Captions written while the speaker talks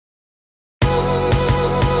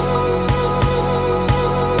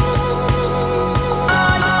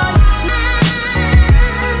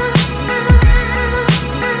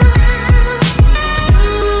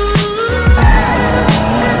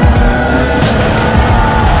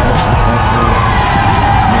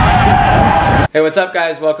Hey, what's up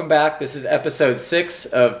guys? Welcome back. This is episode 6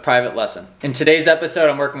 of Private Lesson. In today's episode,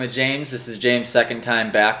 I'm working with James. This is James' second time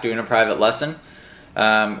back doing a private lesson.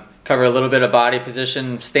 Cover a little bit of body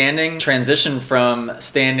position, standing, transition from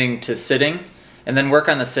standing to sitting, and then work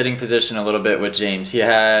on the sitting position a little bit with James. He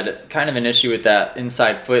had kind of an issue with that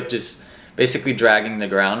inside foot just basically dragging the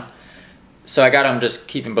ground. So I got him just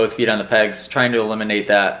keeping both feet on the pegs, trying to eliminate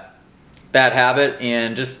that bad habit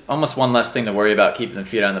and just almost one less thing to worry about keeping the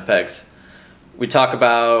feet on the pegs. We talk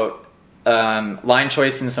about line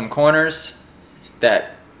choice in some corners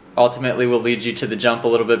that ultimately will lead you to the jump a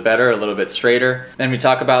little bit better, a little bit straighter. Then we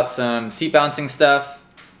talk about some seat bouncing stuff.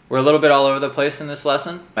 We're a little bit all over the place in this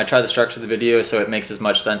lesson. I try to structure the video so it makes as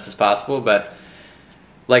much sense as possible, but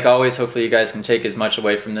like always, hopefully you guys can take as much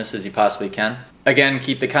away from this as you possibly can. Again,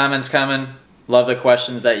 keep the comments coming. Love the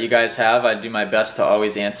questions that you guys have. I do my best to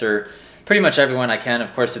always answer pretty much everyone I can.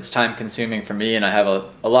 Of course, it's time consuming for me and I have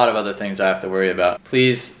a lot of other things I have to worry about.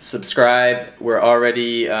 Please subscribe. We're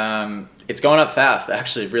already, it's going up fast,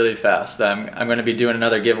 actually, really fast. I'm going to be doing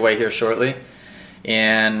another giveaway here shortly.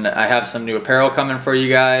 And I have some new apparel coming for you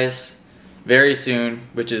guys very soon,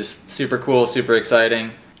 which is super cool, super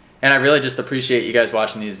exciting. And I really just appreciate you guys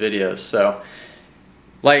watching these videos. So,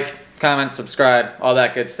 like, comment, subscribe, all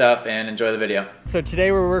that good stuff, and enjoy the video. So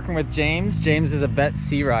today we're working with James. James is a vet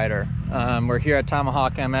sea rider. We're here at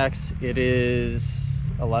Tomahawk Mx. It is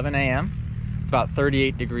 11 a.m. It's about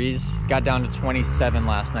 38 degrees. Got down to 27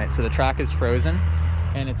 last night. So the track is frozen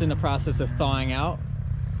and it's in the process of thawing out.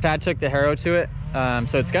 Dad took the harrow to it,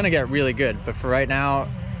 so it's gonna get really good. But for right now,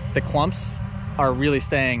 the clumps are really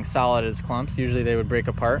staying solid as clumps. Usually they would break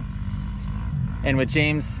apart. And with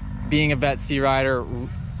James being a vet sea rider,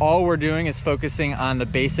 all we're doing is focusing on the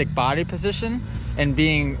basic body position and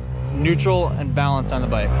being neutral and balanced on the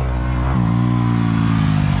bike.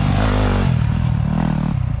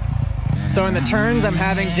 So in the turns, I'm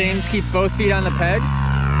having James keep both feet on the pegs,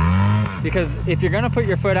 because if you're gonna put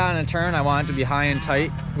your foot out in a turn, I want it to be high and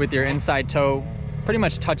tight with your inside toe pretty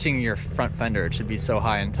much touching your front fender. It should be so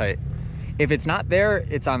high and tight. If it's not there,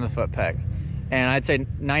 it's on the foot peg. And I'd say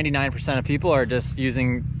 99% of people are just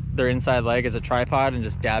using their inside leg as a tripod and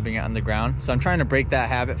just dabbing it on the ground. So I'm trying to break that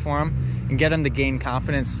habit for them and get them to gain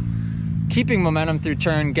confidence, keeping momentum through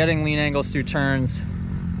turn, getting lean angles through turns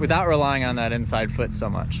without relying on that inside foot so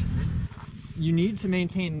much. You need to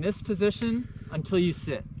maintain this position until you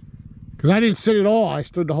sit. Because I didn't sit at all, I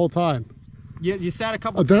stood the whole time. You sat a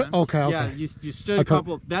couple times. Okay. Yeah, you stood a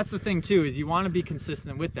couple. That's the thing too, is you want to be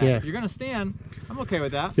consistent with that. Yeah. If you're gonna stand, I'm okay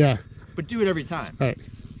with that. Yeah. But do it every time. Right.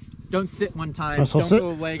 Don't sit one time, don't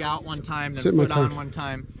go leg out one time, then foot on one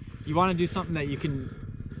time. You want to do something that you can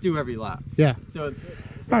do every lap. Yeah. So,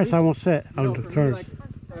 alright, so I won't sit on the turns. Like,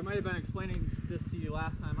 I might have been explaining this to you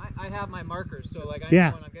last time. I have my markers, so like I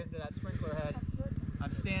know when I'm getting to that sprinkler head,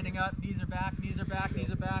 I'm standing up, knees are back, knees are back,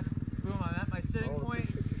 knees are back. Boom, I'm at my sitting point.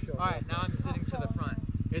 Alright, now I'm sitting to the front.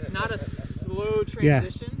 It's not a slow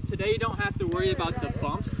transition. Yeah. Today you don't have to worry about the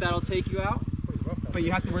bumps that'll take you out, but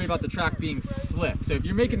you have to worry about the track being slick. So if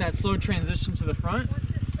you're making that slow transition to the front,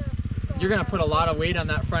 you're gonna put a lot of weight on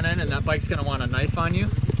that front end and that bike's gonna want a knife on you.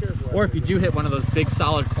 Or if you do hit one of those big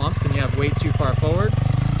solid clumps and you have weight too far forward,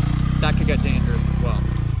 that could get dangerous as well.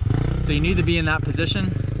 So you need to be in that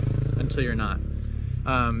position until you're not.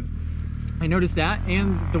 I noticed that,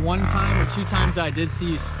 and the one time or two times that I did see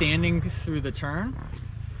you standing through the turn,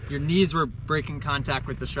 your knees were breaking contact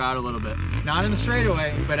with the shroud a little bit. Not in the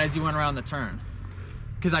straightaway, but as you went around the turn.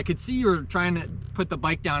 Because I could see you were trying to put the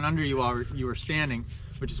bike down under you while you were standing,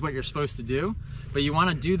 which is what you're supposed to do. But you want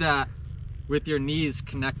to do that with your knees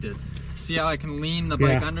connected. See how I can lean the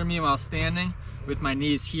bike under me while standing with my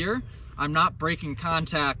knees here? I'm not breaking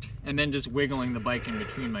contact and then just wiggling the bike in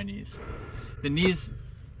between my knees. The knees,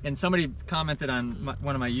 and somebody commented on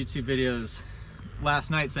one of my YouTube videos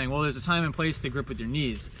last night saying, well, there's a time and place to grip with your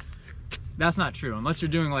knees. That's not true, unless you're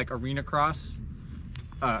doing like enduro cross,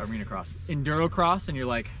 and you're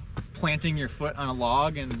like planting your foot on a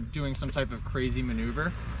log and doing some type of crazy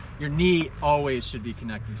maneuver. Your knee always should be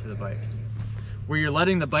connected to the bike. Where you're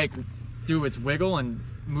letting the bike do its wiggle and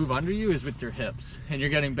move under you is with your hips, and you're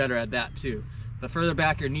getting better at that too. The further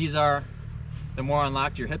back your knees are, the more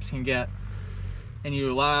unlocked your hips can get, and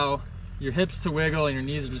you allow your hips to wiggle and your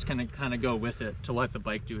knees are just gonna kind of go with it to let the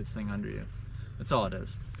bike do its thing under you. That's all it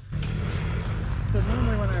is. So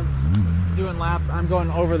normally when I'm doing laps, I'm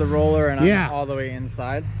going over the roller and I'm all the way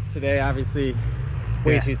inside. Today, obviously,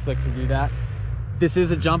 way too slick to do that. This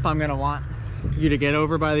is a jump I'm gonna want you to get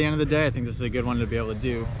over by the end of the day. I think this is a good one to be able to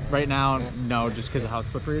do. Right now, no, just because of how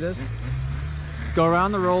slippery it is. Go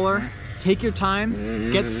around the roller, take your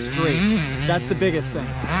time, get straight. That's the biggest thing.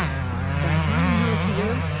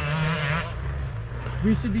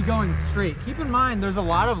 we should be going straight. Keep in mind, there's a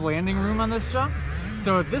lot of landing room on this jump.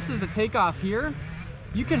 So if this is the takeoff here,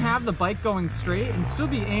 you can have the bike going straight and still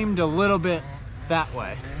be aimed a little bit that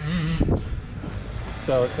way.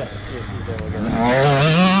 So let's see if he's able to get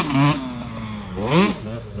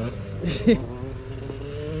it.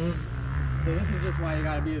 So this is just why you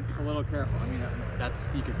gotta be a little careful. I mean,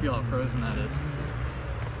 you can feel how frozen that is.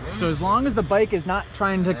 So as long as the bike is not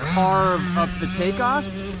trying to carve up the takeoff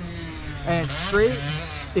and it's straight,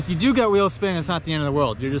 if you do get wheel spin, it's not the end of the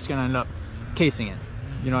world. You're just gonna end up casing it.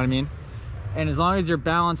 You know what I mean? And as long as you're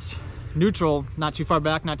balanced, neutral, not too far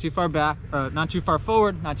back, not too far back, not too far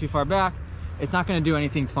forward, not too far back, it's not gonna do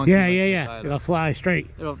anything funky. Yeah. It'll fly straight.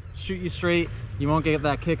 It'll shoot you straight. You won't get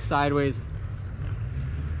that kick sideways.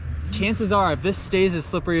 Chances are, if this stays as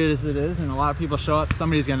slippery as it is and a lot of people show up,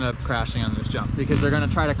 somebody's gonna end up crashing on this jump because they're gonna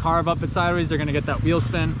try to carve up it sideways. They're gonna get that wheel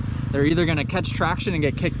spin. They're either gonna catch traction and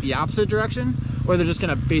get kicked the opposite direction, or they're just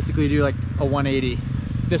gonna basically do like a 180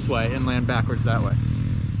 this way and land backwards that way.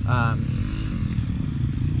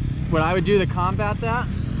 What I would do to combat that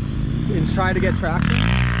and try to get traction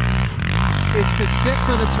is to sit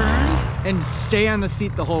for the turn and stay on the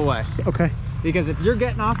seat the whole way. Okay. Because if you're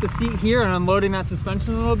getting off the seat here and unloading that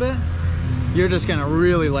suspension a little bit, you're just gonna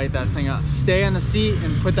really light that thing up. Stay on the seat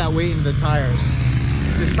and put that weight into the tires.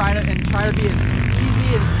 Just try to be as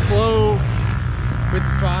easy and slow with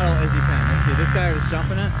the throttle as you can. Let's see, this guy was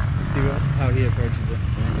jumping it. Let's see how he approaches it.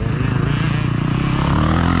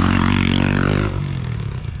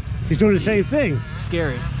 He's doing the same thing.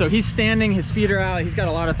 Scary. So he's standing, his feet are out, he's got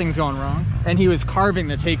a lot of things going wrong. And he was carving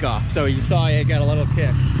the takeoff, so you saw he got a little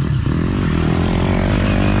kick.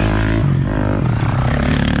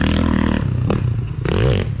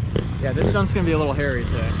 Yeah, this jump's gonna be a little hairy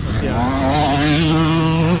today. Let's see how.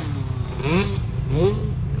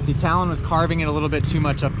 See, Talon was carving it a little bit too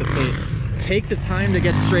much up the face. Take the time to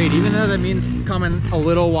get straight, even though that means coming a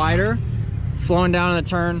little wider, slowing down in the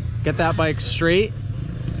turn, get that bike straight.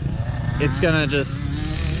 It's gonna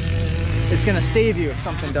save you if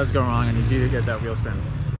something does go wrong and you do get that wheel spin.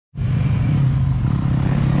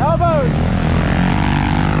 Elbows!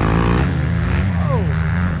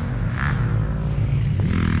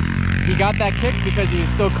 He got that kick because he was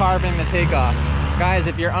still carving the takeoff. Guys,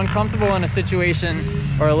 if you're uncomfortable in a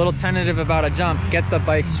situation or a little tentative about a jump, get the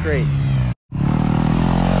bike straight.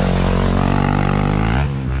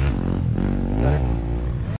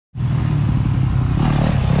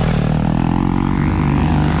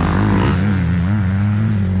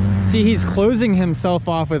 See, he's closing himself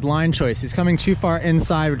off with line choice. He's coming too far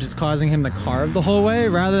inside, which is causing him to carve the whole way,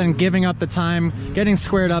 rather than giving up the time, getting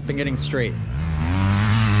squared up and getting straight.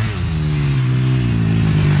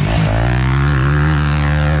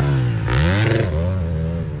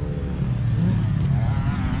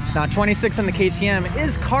 Now 26 on the KTM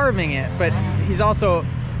is carving it, but he's also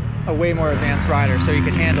a way more advanced rider, so he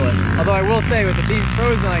can handle it. Although I will say, with it being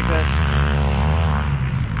frozen like this,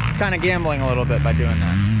 it's kind of gambling a little bit by doing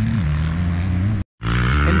that.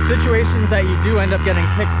 In situations that you do end up getting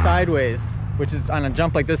kicked sideways, which is on a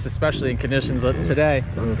jump like this, especially in conditions like today,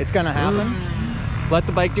 it's gonna happen. Let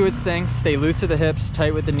the bike do its thing, stay loose at the hips,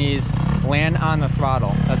 tight with the knees, land on the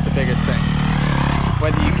throttle. That's the biggest thing.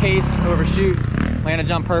 Whether you case, overshoot, land a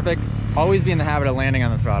jump perfect, always be in the habit of landing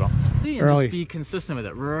on the throttle. And early. Just be consistent with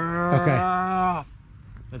it. Okay.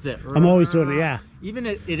 That's it. I'm always doing it, yeah. Even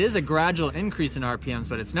it is a gradual increase in RPMs,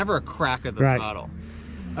 but it's never a crack of the throttle.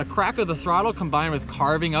 A crack of the throttle combined with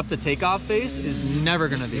carving up the takeoff face is never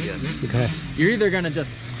gonna be good. Okay. You're either gonna just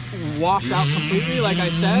wash out completely, like I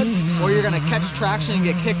said, or you're gonna catch traction and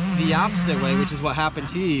get kicked the opposite way, which is what happened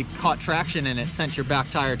to you. You caught traction and it sent your back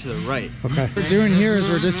tire to the right. Okay. What we're doing here is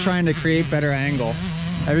we're just trying to create better angle.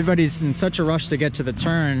 Everybody's in such a rush to get to the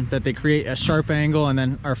turn that they create a sharp angle and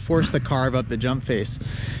then are forced to carve up the jump face.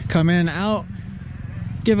 Come in, out,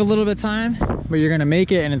 give a little bit of time, but you're gonna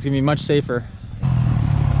make it and it's gonna be much safer.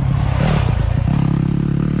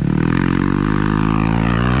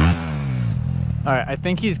 All right, I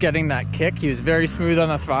think he's getting that kick. He was very smooth on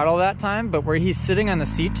the throttle that time, but where he's sitting on the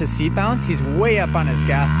seat to seat bounce, he's way up on his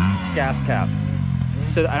gas cap.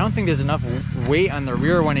 So I don't think there's enough weight on the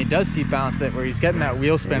rear when he does seat balance it, where he's getting that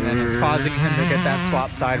wheel spin and it's causing him to get that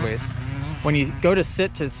swap sideways. When you go to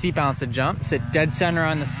sit to seat balance and jump, sit dead center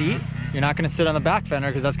on the seat. You're not gonna sit on the back fender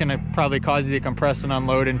because that's gonna probably cause you to compress and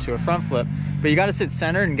unload into a front flip. But you gotta sit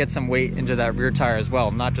centered and get some weight into that rear tire as well,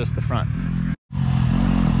 not just the front.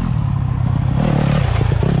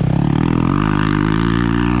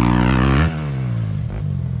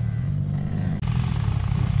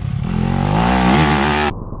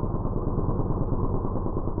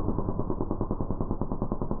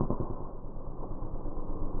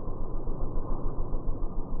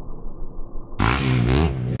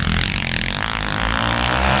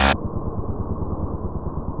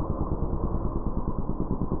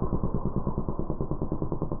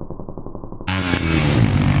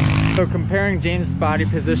 So comparing James' body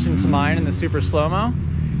position to mine in the super slow-mo,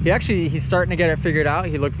 he's starting to get it figured out.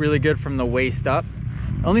 He looked really good from the waist up.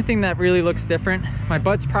 The only thing that really looks different, my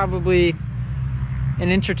butt's probably an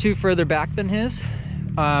inch or two further back than his,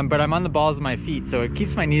 but I'm on the balls of my feet, so it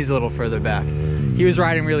keeps my knees a little further back. He was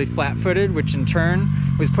riding really flat-footed, which in turn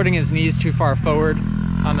was putting his knees too far forward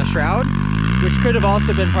on the shroud, which could have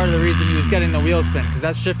also been part of the reason he was getting the wheel spin, because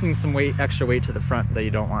that's shifting some weight, extra weight to the front that you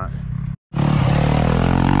don't want.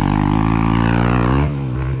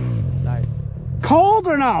 Nice. Cold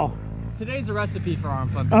or no? Today's a recipe for arm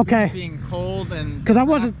pump. Okay. Being cold and because I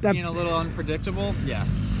wasn't being a little unpredictable. Yeah.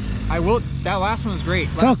 I will. That last one was great.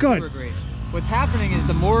 Felt good. Super great. What's happening is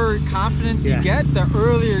the more confidence you get, the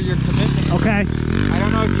earlier your commitment is. Okay. I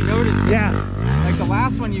don't know if you noticed. Yeah. Like the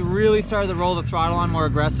last one, you really started to roll the throttle on more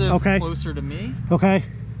aggressive, closer to me. Okay.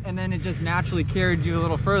 And then it just naturally carried you a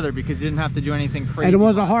little further because you didn't have to do anything crazy. And it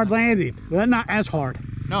was a hard landing. Well, not as hard.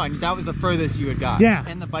 No, and that was the furthest you had got. Yeah.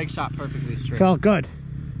 And the bike shot perfectly straight. Felt good.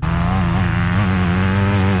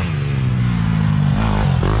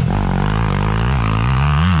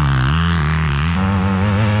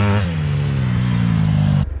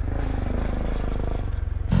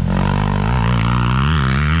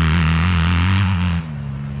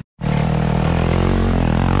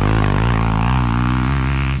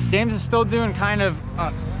 James is still doing kind of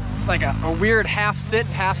like a weird half sit,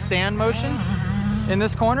 half stand motion in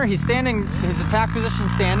this corner. He's standing, his attack position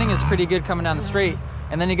standing is pretty good coming down the straight.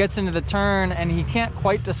 And then he gets into the turn and he can't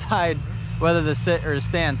quite decide whether to sit or to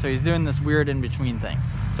stand. So he's doing this weird in-between thing.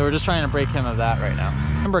 So we're just trying to break him of that right now.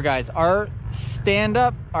 Remember guys, our stand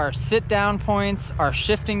up, our sit down points, our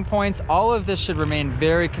shifting points, all of this should remain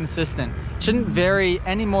very consistent. It shouldn't vary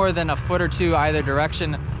any more than a foot or two either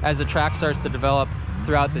direction as the track starts to develop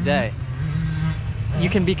throughout the day. You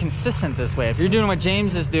can be consistent this way. If you're doing what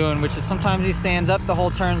James is doing, which is sometimes he stands up the whole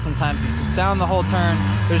turn, sometimes he sits down the whole turn,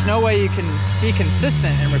 there's no way you can be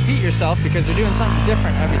consistent and repeat yourself because you're doing something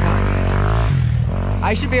different every time.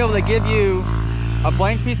 I should be able to give you a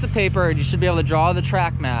blank piece of paper and you should be able to draw the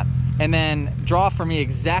track map and then draw for me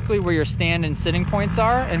exactly where your stand and sitting points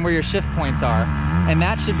are and where your shift points are. And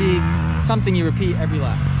that should be something you repeat every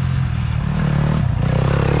lap.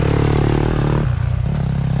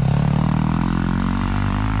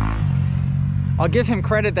 I'll give him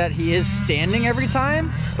credit that he is standing every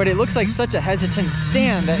time, but it looks like such a hesitant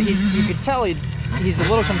stand that you could tell he's a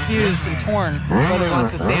little confused and torn whether he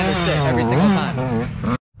wants to stand or sit every single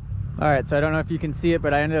time. All right, so I don't know if you can see it,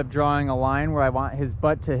 but I ended up drawing a line where I want his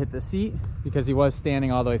butt to hit the seat because he was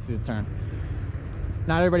standing all the way through the turn.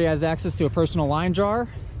 Not everybody has access to a personal line drawer,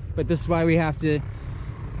 but this is why we have to,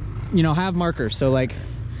 you know, have markers. So like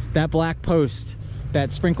that black post,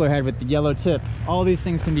 that sprinkler head with the yellow tip, all these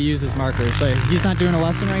things can be used as markers. So he's not doing a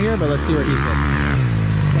lesson right here, but let's see where he sits.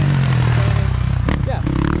 Yeah,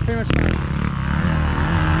 pretty much fine.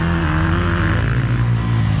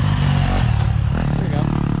 There we go.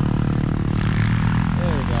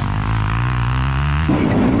 There we go.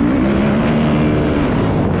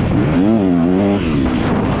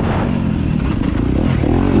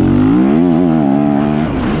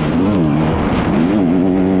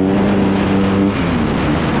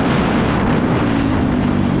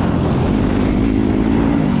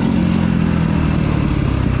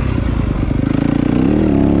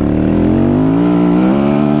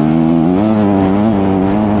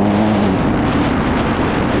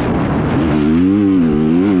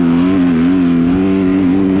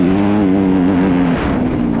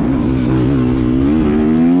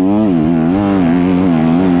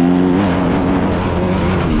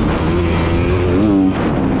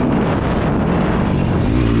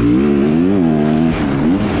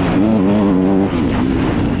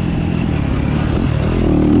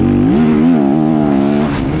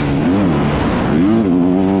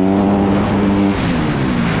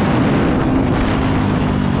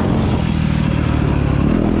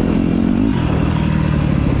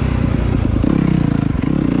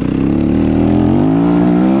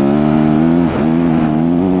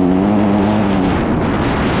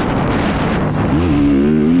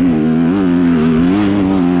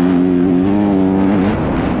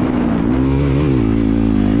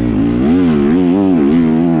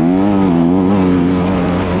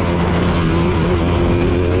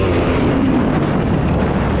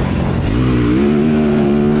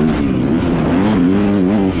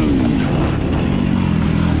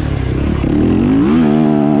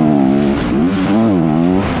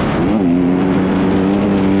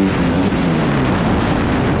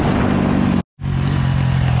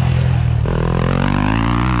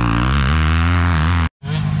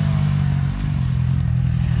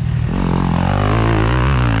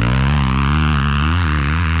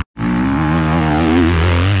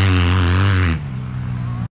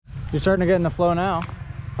 You're starting to get in the flow now.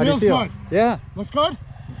 How do you feel? Good. Yeah. Looks good?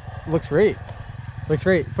 Looks great. Looks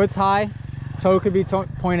great. Foot's high. Toe could be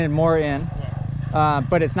pointed more in,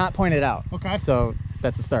 but it's not pointed out. Okay. So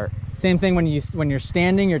that's a start. Same thing when you're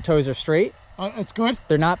standing, your toes are straight. It's good.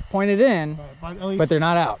 They're not pointed in, but they're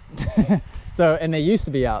not out. So, and they used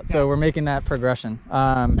to be out. So we're making that progression.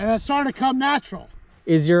 And it's starting to come natural.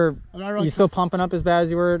 Is you still pumping up as bad as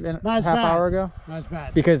you were half hour ago? Not as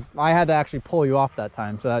bad. Because I had to actually pull you off that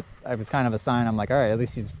time. So that was kind of a sign. I'm like, all right, at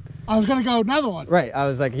least he's... I was going to go another one. Right. I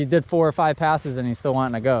was like, he did 4 or 5 passes and he's still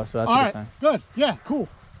wanting to go. So that's a good sign. Good. Yeah, cool.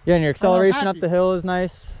 Yeah, and your acceleration up the hill is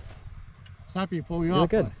nice. It's happy you pulled me off. You look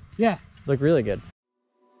good. Yeah. Look really good.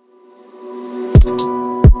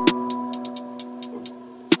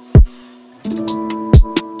 You